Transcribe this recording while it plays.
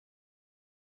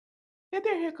Hey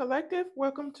there, here collective.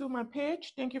 Welcome to my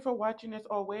page. Thank you for watching as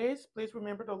always. Please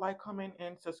remember to like, comment,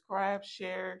 and subscribe,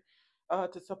 share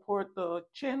to support the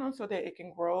channel so that it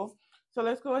can grow. So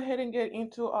let's go ahead and get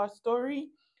into our story.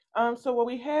 So what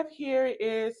we have here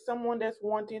is someone that's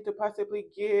wanting to possibly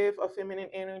give a feminine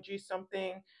energy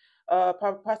something,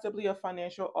 possibly a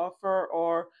financial offer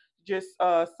or just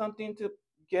something to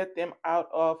get them out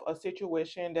of a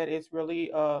situation that is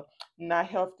really not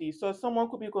healthy. So someone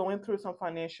could be going through some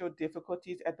financial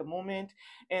difficulties at the moment,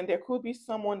 and there could be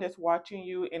someone that's watching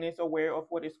you and is aware of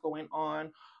what is going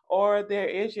on. Or there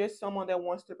is just someone that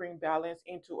wants to bring balance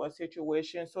into a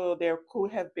situation. So there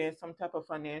could have been some type of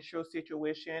financial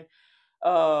situation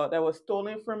that was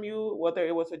stolen from you, whether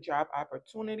it was a job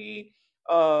opportunity,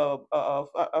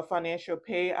 a financial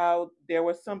payout. There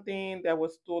was something that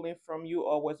was stolen from you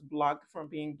or was blocked from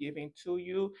being given to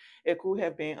you. It could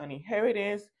have been an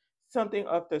inheritance, something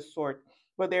of the sort.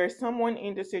 But there is someone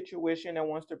in the situation that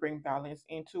wants to bring balance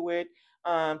into it,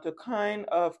 to kind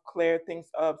of clear things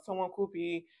up. Someone could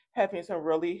be having some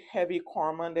really heavy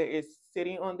karma that is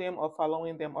sitting on them or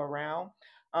following them around,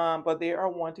 but they are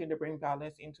wanting to bring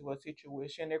balance into a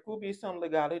situation. There could be some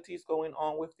legalities going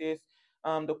on with this.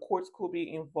 The courts could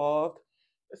be involved.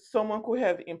 Someone could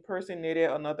have impersonated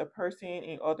another person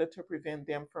in order to prevent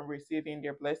them from receiving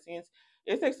their blessings.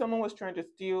 It's like someone was trying to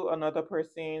steal another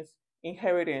person's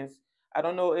inheritance. I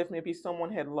don't know if maybe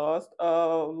someone had lost a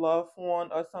loved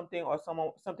one or something, or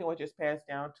something was just passed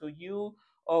down to you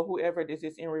or whoever this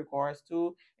is in regards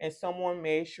to, and someone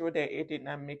made sure that it did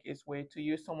not make its way to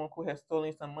you. Someone could have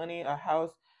stolen some money, a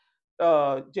house,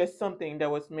 just something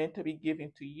that was meant to be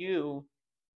given to you,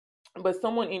 but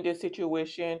someone in this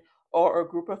situation or a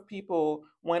group of people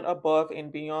went above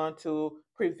and beyond to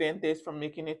prevent this from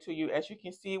making it to you. As you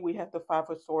can see, we have the Five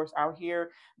of Swords out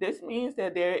here. This means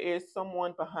that there is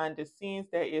someone behind the scenes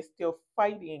that is still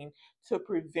fighting to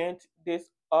prevent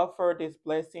this offer, this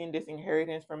blessing, this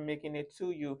inheritance from making it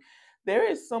to you. There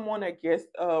is someone that gets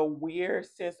a weird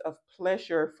sense of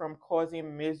pleasure from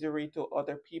causing misery to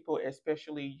other people,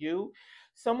 especially you.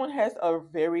 Someone has a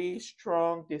very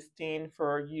strong disdain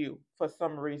for you for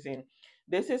some reason.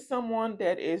 This is someone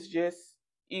that is just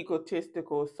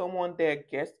egotistical, someone that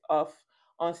gets off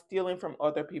on stealing from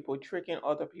other people, tricking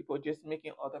other people, just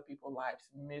making other people's lives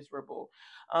miserable.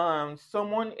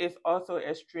 Someone is also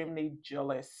extremely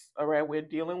jealous. All right, we're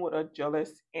dealing with a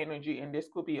jealous energy, and this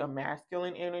could be a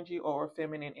masculine energy or a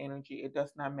feminine energy. It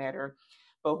does not matter.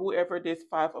 But whoever this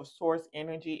Five of Swords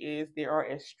energy is, they are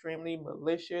extremely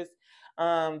malicious.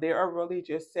 They are really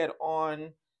just set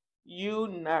on you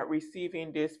not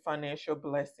receiving this financial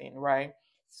blessing, right?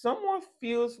 Someone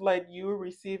feels like you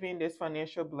receiving this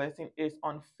financial blessing is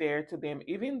unfair to them,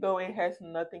 even though it has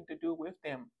nothing to do with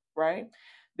them, right?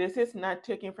 This is not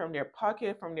taken from their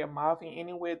pocket, from their mouth in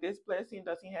any way. This blessing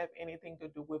doesn't have anything to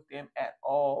do with them at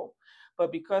all.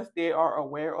 But because they are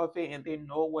aware of it and they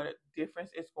know what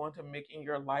difference it's going to make in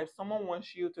your life, someone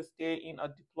wants you to stay in a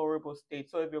deplorable state.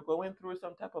 So if you're going through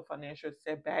some type of financial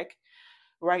setback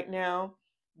right now,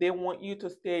 they want you to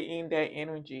stay in that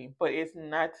energy, but it's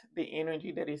not the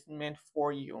energy that is meant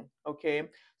for you. Okay,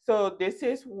 so this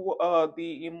is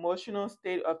the emotional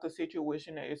state of the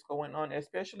situation that is going on,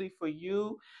 especially for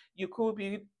you. You could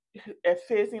be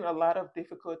facing a lot of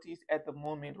difficulties at the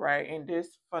moment, right? And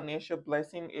this financial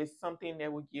blessing is something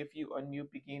that will give you a new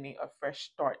beginning, a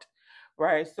fresh start,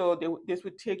 right? So this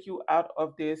would take you out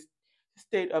of this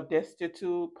state of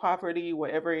destitute, poverty,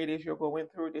 whatever it is you're going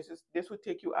through. This would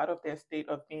take you out of that state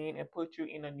of being and put you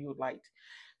in a new light.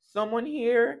 Someone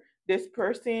here, this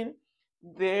person,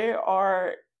 they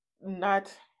are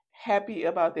not happy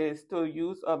about this, to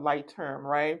use a light term,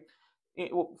 right?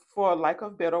 it, for lack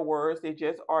of better words, they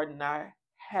just are not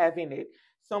having it.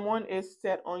 Someone is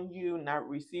set on you not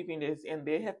receiving this, and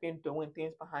they have been doing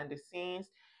things behind the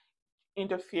scenes,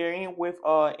 interfering with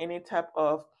any type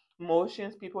of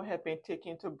motions people have been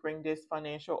taking to bring this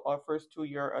financial offers to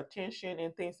your attention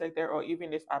and things like that, or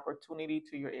even this opportunity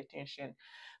to your attention.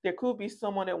 There could be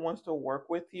someone that wants to work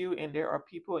with you, and there are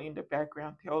people in the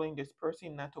background telling this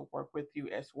person not to work with you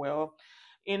as well.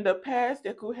 In the past,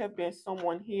 there could have been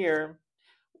someone here.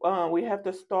 We have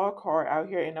the star card out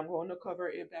here, and I'm going to cover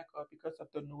it back up because of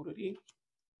the nudity.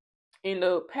 In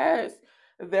the past,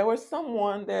 there was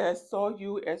someone that saw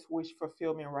you as wish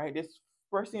fulfillment, right? This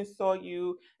person saw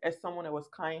you as someone that was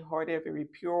kind hearted, very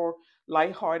pure,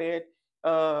 light-hearted.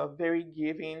 very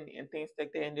giving and things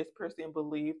like that. And this person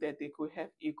believed that they could have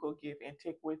equal give and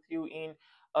take with you in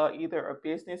either a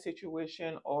business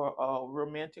situation or a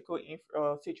romantical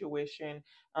situation,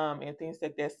 and things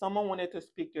like that. Someone wanted to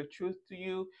speak the truth to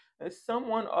you.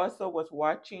 Someone also was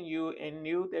watching you and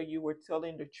knew that you were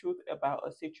telling the truth about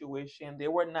a situation. They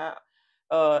were not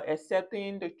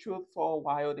accepting the truth for a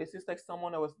while. This is like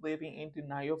someone that was living in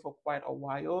denial for quite a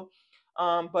while,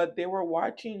 but they were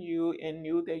watching you and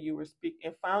knew that you were speaking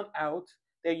and found out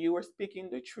that you were speaking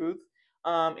the truth.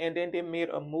 And then they made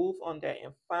a move on that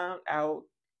and found out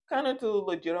kind of to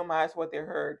legitimize what they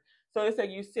heard. So it's like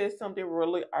you said something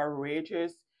really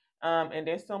outrageous, and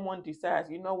then someone decides,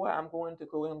 you know what, I'm going to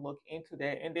go and look into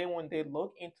that. And then when they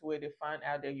look into it, they find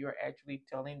out that you're actually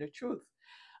telling the truth.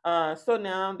 So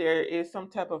now there is some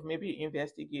type of maybe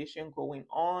investigation going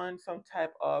on, some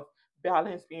type of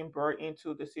balance being brought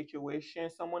into the situation.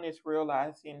 Someone is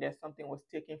realizing that something was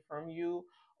taken from you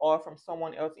or from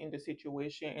someone else in the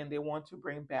situation, and they want to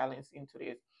bring balance into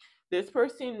this. This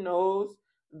person knows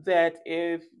that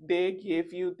if they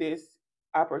give you this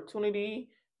opportunity,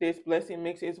 this blessing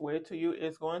makes its way to you,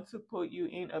 it's going to put you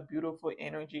in a beautiful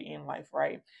energy in life,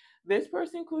 right? This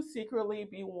person could secretly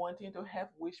be wanting to have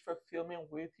wish fulfillment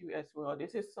with you as well.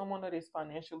 This is someone that is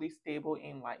financially stable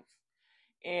in life,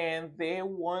 and they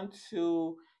want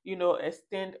to,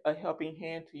 extend a helping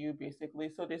hand to you basically.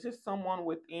 So this is someone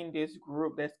within this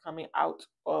group that's coming out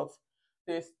of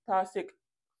this toxic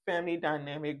family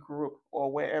dynamic group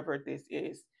or wherever this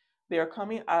is. They're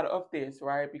coming out of this,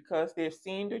 right? Because they've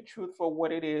seen the truth for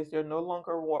what it is. They're no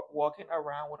longer walking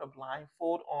around with a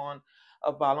blindfold on,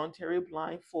 a voluntary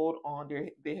blindfold on.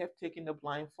 They have taken the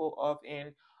blindfold off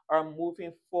and are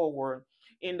moving forward.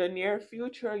 In the near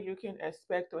future, you can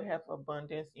expect to have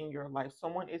abundance in your life.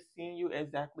 Someone is seeing you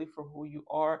exactly for who you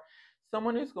are.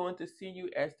 Someone is going to see you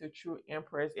as the true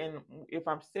empress. And if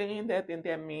I'm saying that, then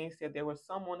that means that there was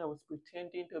someone that was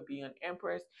pretending to be an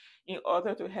empress in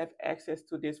order to have access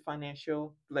to this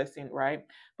financial blessing, right?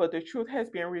 But the truth has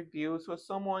been revealed. So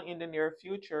someone in the near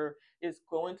future is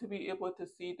going to be able to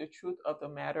see the truth of the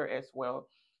matter as well.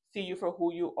 See you for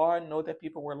who you are, know that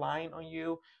people were lying on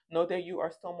you, know that you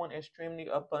are someone extremely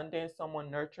abundant,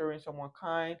 someone nurturing, someone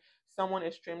kind, someone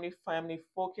extremely family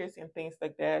focused, and things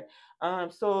like that.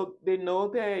 So they know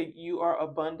that you are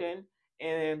abundant,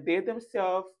 and they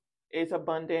themselves is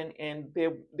abundant, and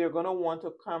they're gonna want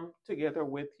to come together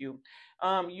with you.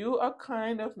 You are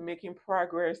kind of making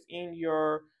progress in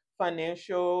your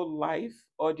financial life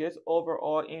or just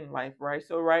overall in life, right?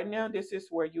 So right now, this is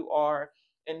where you are,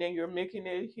 and then you're making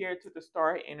it here to the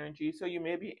star energy. So you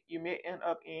may end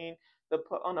up in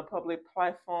on a public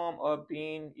platform or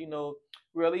being,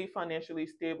 really financially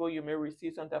stable. You may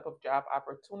receive some type of job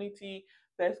opportunity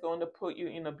that's going to put you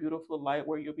in a beautiful light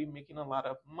where you'll be making a lot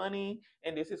of money,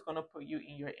 and this is going to put you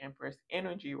in your empress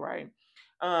energy, right?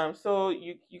 So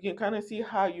you can kind of see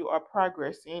how you are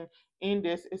progressing in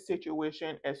this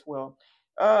situation as well.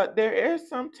 There is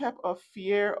some type of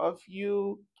fear of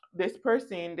you, this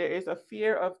person. There is a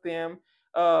fear of them,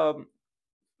 um,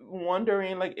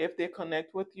 wondering like if they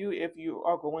connect with you, if you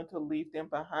are going to leave them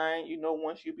behind,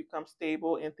 once you become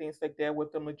stable and things like that.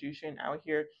 With the magician out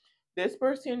here, this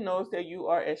person knows that you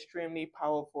are extremely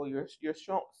powerful. You're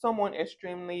someone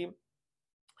extremely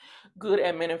good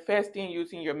at manifesting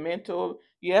using your mental.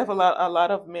 You have a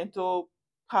lot of mental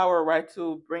power, right,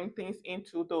 to bring things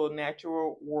into the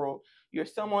natural world. You're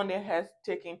someone that has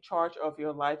taken charge of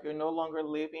your life. You're no longer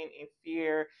living in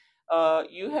fear.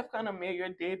 You have kind of made your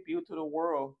debut to the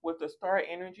world with the star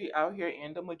energy out here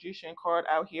and the magician card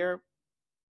out here.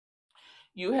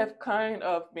 You have kind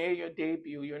of made your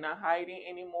debut. You're not hiding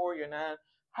anymore. You're not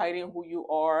hiding who you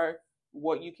are,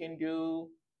 what you can do.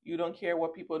 You don't care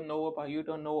what people know about you,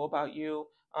 don't know about you,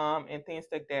 and things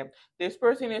like that. This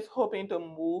person is hoping to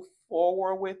move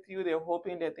forward with you. They're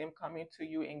hoping that them coming to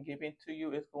you and giving to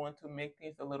you is going to make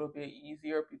things a little bit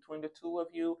easier between the two of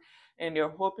you. And they're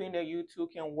hoping that you two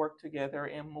can work together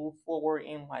and move forward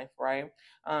in life, right?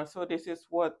 So this is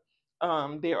what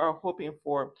they are hoping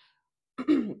for.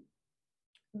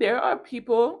 There are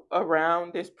people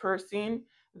around this person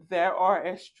that are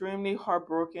extremely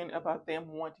heartbroken about them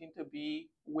wanting to be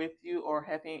with you or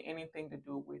having anything to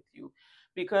do with you,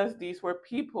 because these were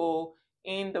people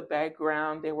in the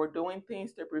background. They were doing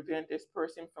things to prevent this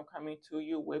person from coming to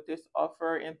you with this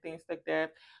offer and things like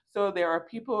that. So there are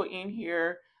people in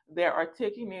here that are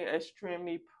taking it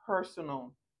extremely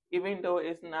personal, even though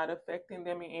it's not affecting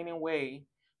them in any way.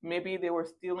 Maybe they were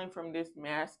stealing from this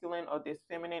masculine or this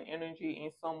feminine energy in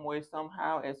some way,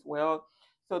 somehow as well.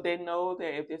 So they know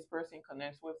that if this person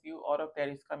connects with you, all of that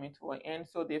is coming to an end.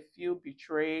 So they feel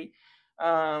betrayed.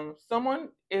 Someone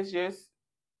is just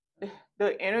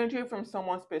the energy from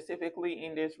someone specifically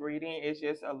in this reading is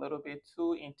just a little bit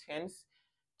too intense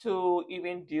to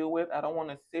even deal with. I don't want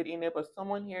to sit in it, but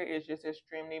someone here is just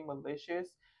extremely malicious.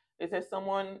 It's that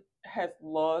someone has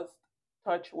lost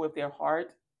touch with their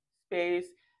heart space.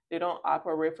 They don't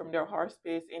operate from their heart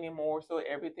space anymore. So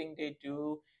everything they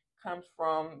do comes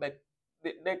from like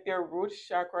their root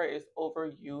chakra is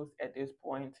overused at this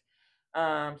point.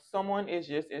 Someone is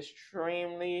just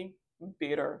extremely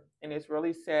bitter, and it's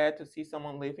really sad to see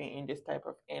someone living in this type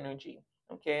of energy.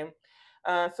 Okay,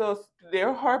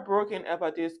 they're heartbroken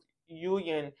about this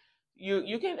union.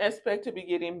 You can expect to be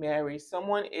getting married.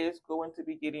 Someone is going to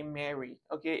be getting married.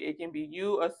 Okay, it can be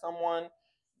you or someone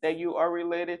that you are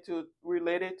related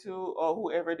to, or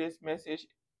whoever this message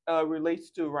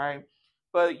relates to, right?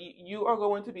 But you are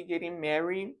going to be getting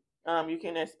married. You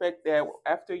can expect that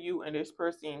after you and this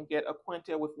person get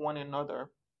acquainted with one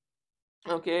another.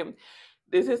 Okay,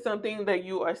 this is something that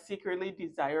you are secretly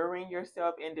desiring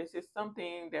yourself, and this is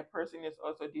something that person is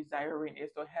also desiring,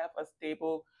 is to have a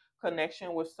stable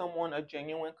connection with someone, a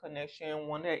genuine connection,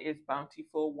 one that is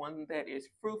bountiful, one that is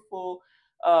fruitful,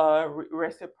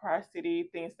 reciprocity,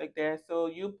 things like that. So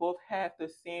you both have the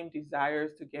same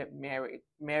desires to get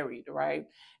married, right?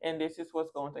 And this is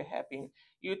what's going to happen.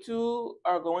 You two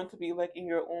are going to be like in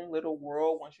your own little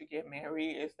world once you get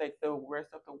married. It's like the rest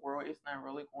of the world is not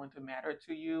really going to matter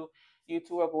to you. You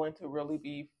two are going to really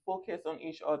be focused on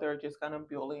each other, just kind of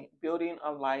building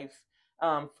a life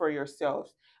for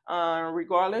yourselves.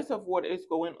 Regardless of what is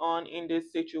going on in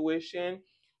this situation,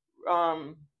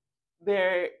 um,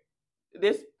 there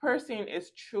this person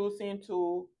is choosing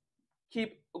to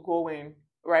keep going,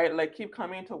 right? Like keep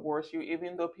coming towards you,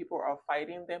 even though people are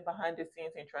fighting them behind the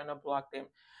scenes and trying to block them.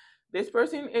 This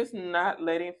person is not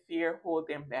letting fear hold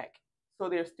them back. So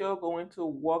they're still going to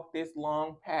walk this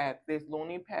long path, this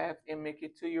lonely path, and make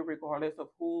it to you, regardless of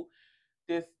who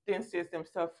distances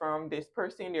themselves from this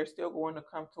person. They're still going to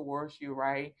come towards you,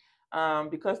 right?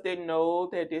 Because they know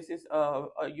that this is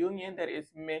a union that is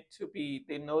meant to be.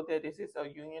 They know that this is a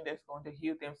union that's going to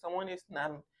heal them. Someone is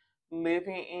not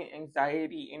living in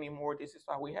anxiety anymore. This is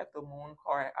why we have the moon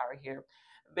card out here.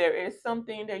 There is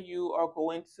something that you are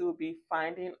going to be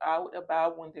finding out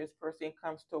about when this person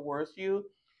comes towards you.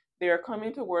 They are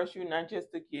coming towards you not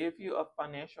just to give you a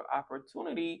financial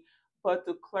opportunity, but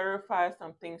to clarify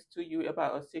some things to you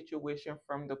about a situation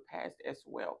from the past as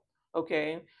well.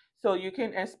 Okay, so you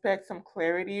can expect some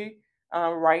clarity.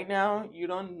 Right now, you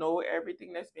don't know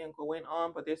everything that's been going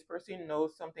on, but this person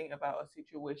knows something about a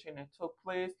situation that took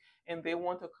place, and they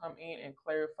want to come in and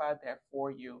clarify that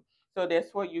for you. So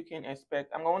that's what you can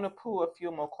expect. I'm going to pull a few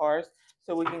more cards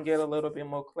so we can get a little bit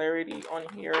more clarity on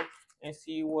here and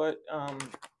see what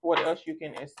else you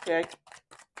can expect.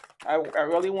 I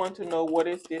really want to know, what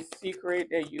is this secret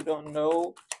that you don't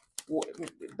know?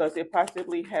 Does it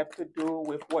possibly have to do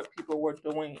with what people were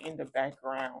doing in the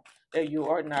background that you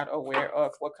are not aware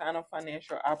of? What kind of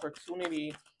financial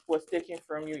opportunity was taken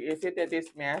from you? Is it that this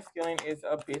masculine is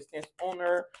a business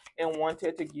owner and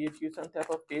wanted to give you some type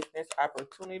of business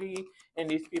opportunity and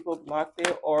these people blocked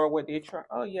it? Or were they trying?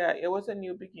 Oh, yeah, it was a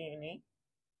new beginning.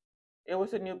 It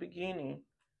was a new beginning.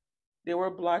 They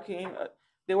were blocking.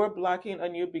 They were blocking a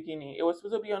new beginning. It was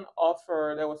supposed to be an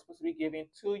offer that was supposed to be given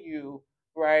to you,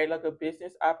 right? Like a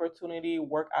business opportunity,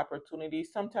 work opportunity,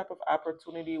 some type of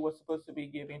opportunity was supposed to be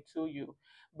given to you.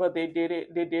 But they did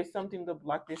it. They did something to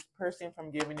block this person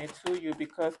from giving it to you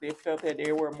because they felt that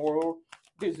they were more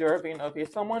deserving of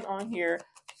it. Someone on here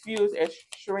feels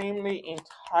extremely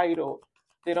entitled.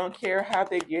 They don't care how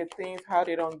they get things, how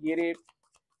they don't get it,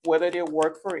 whether they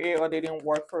work for it or they didn't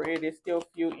work for it, they still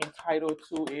feel entitled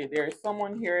to it. There is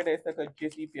someone here that's like a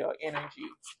Jezebel energy.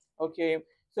 Okay,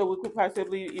 so we could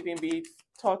possibly even be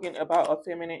talking about a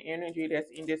feminine energy that's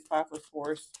in this Five of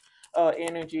Swords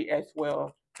energy as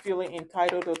well, feeling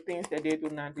entitled to things that they do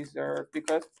not deserve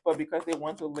because they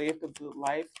want to live the good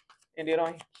life and they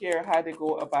don't care how they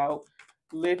go about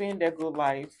living their good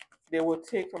life. They will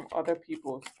take from other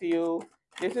people, steal.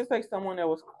 This is like someone that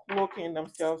was cloaking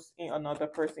themselves in another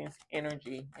person's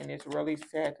energy, and it's really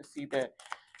sad to see that.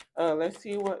 Let's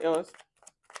see what else.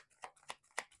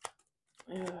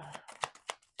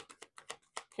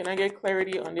 Can I get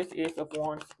clarity on this Ace of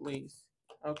Wands, please?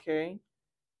 Okay.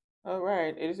 All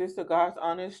right. Is this the God's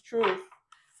honest truth?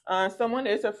 Someone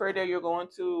is afraid that you're going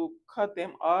to cut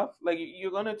them off. Like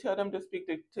you're going to tell them to speak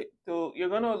to you're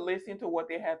going to listen to what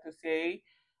they have to say,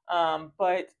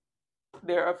 but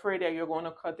they're afraid that you're going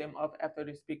to cut them off after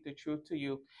they speak the truth to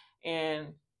you. And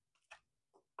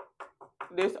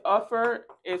this offer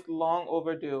is long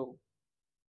overdue.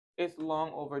 It's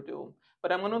long overdue.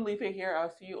 But I'm going to leave it here. I'll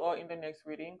see you all in the next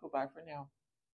reading. Goodbye for now.